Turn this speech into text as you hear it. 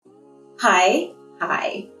Hi.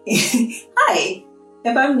 Hi. Hi.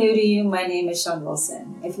 If I'm new to you, my name is Sean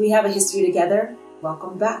Wilson. If we have a history together,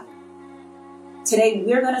 welcome back. Today,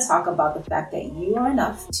 we're going to talk about the fact that you are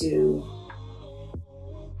enough to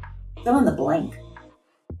fill in the blank.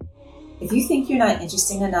 If you think you're not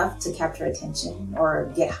interesting enough to capture attention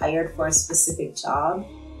or get hired for a specific job,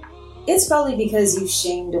 it's probably because you've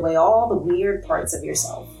shamed away all the weird parts of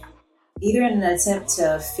yourself, either in an attempt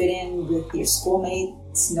to fit in with your schoolmates,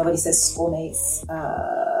 nobody says schoolmates,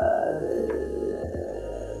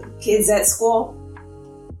 kids at school,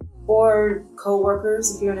 or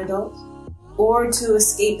co-workers if you're an adult, or to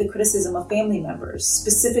escape the criticism of family members,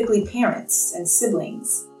 specifically parents and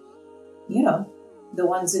siblings. You know, the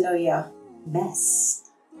ones who know you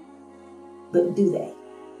best. But do they?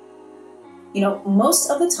 You know, most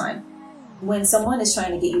of the time, when someone is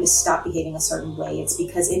trying to get you to stop behaving a certain way, it's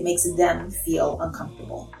because it makes them feel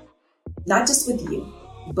uncomfortable. Not just with you,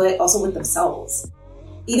 but also with themselves.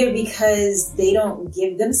 Either because they don't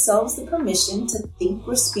give themselves the permission to think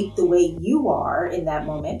or speak the way you are in that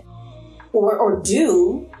moment, or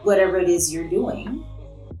do whatever it is you're doing,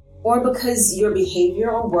 or because your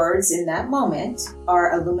behavior or words in that moment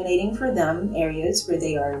are illuminating for them areas where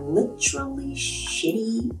they are literally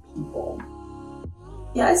shitty people.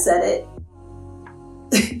 Yeah, I said it.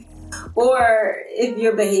 Or if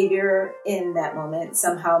your behavior in that moment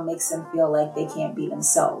somehow makes them feel like they can't be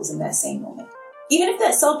themselves in that same moment. Even if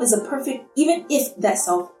that self is a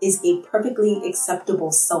perfectly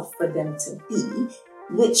acceptable self for them to be,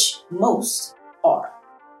 which most are.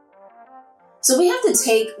 So we have to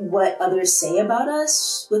take what others say about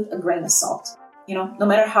us with a grain of salt. You know, no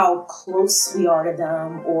matter how close we are to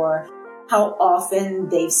them or how often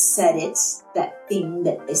they've said it, that thing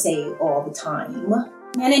that they say all the time.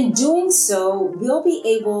 And in doing so, we'll be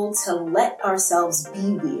able to let ourselves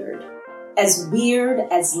be weird, as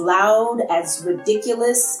loud, as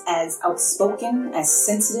ridiculous, as outspoken, as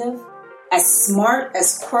sensitive, as smart,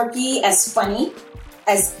 as quirky, as funny,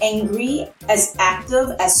 as angry, as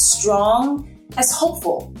active, as strong, as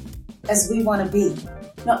hopeful as we want to be.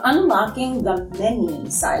 Now, unlocking the many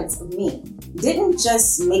sides of me didn't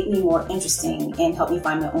just make me more interesting and help me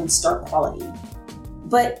find my own star quality,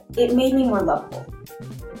 but it made me more lovable.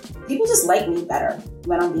 People just like me better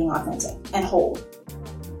when I'm being authentic and whole.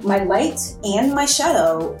 My light and my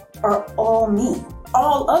shadow are all me,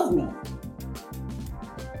 all of me.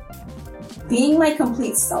 Being my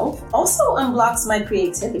complete self also unblocks my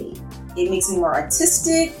creativity. It makes me more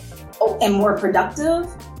artistic and more productive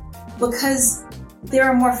because there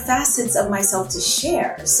are more facets of myself to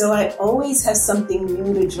share. So I always have something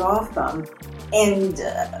new to draw from and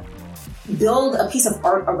build a piece of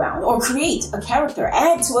art around or create a character,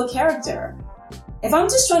 add to a character. If I'm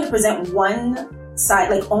just trying to present one side,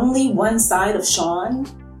 like only one side of Sean,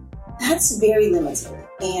 that's very limited.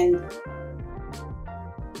 And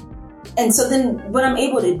so then what I'm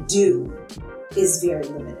able to do is very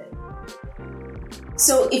limited.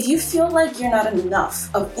 So if you feel like you're not enough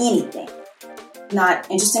of anything, not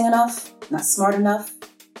interesting enough, not smart enough,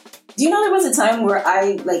 do you know there was a time where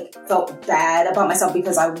I felt bad about myself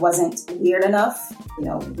because I wasn't weird enough? You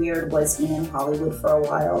know, weird was in Hollywood for a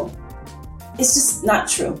while. It's just not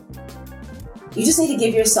true. You just need to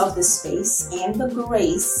give yourself the space and the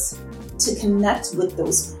grace to connect with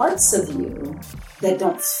those parts of you that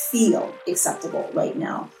don't feel acceptable right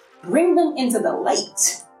now. Bring them into the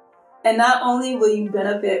light. And not only will you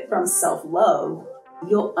benefit from self-love,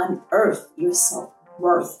 you'll unearth your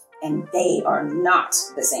self-worth, and they are not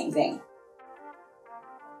the same thing.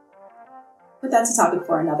 But that's a topic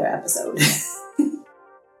for another episode.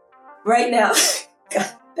 Right now,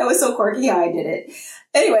 God, that was so quirky how I did it.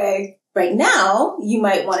 Anyway, right now, you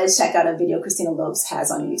might want to check out a video Christina Lopes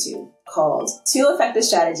has on YouTube called 2 Effective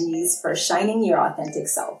Strategies for Shining Your Authentic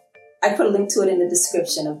Self. I put a link to it in the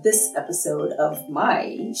description of this episode of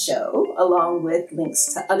my show, along with links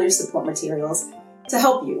to other support materials to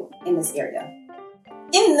help you in this area.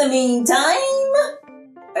 In the meantime,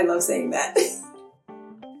 I love saying that.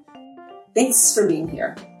 Thanks for being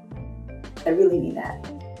here. I really mean that.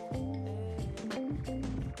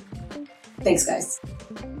 Thanks, guys.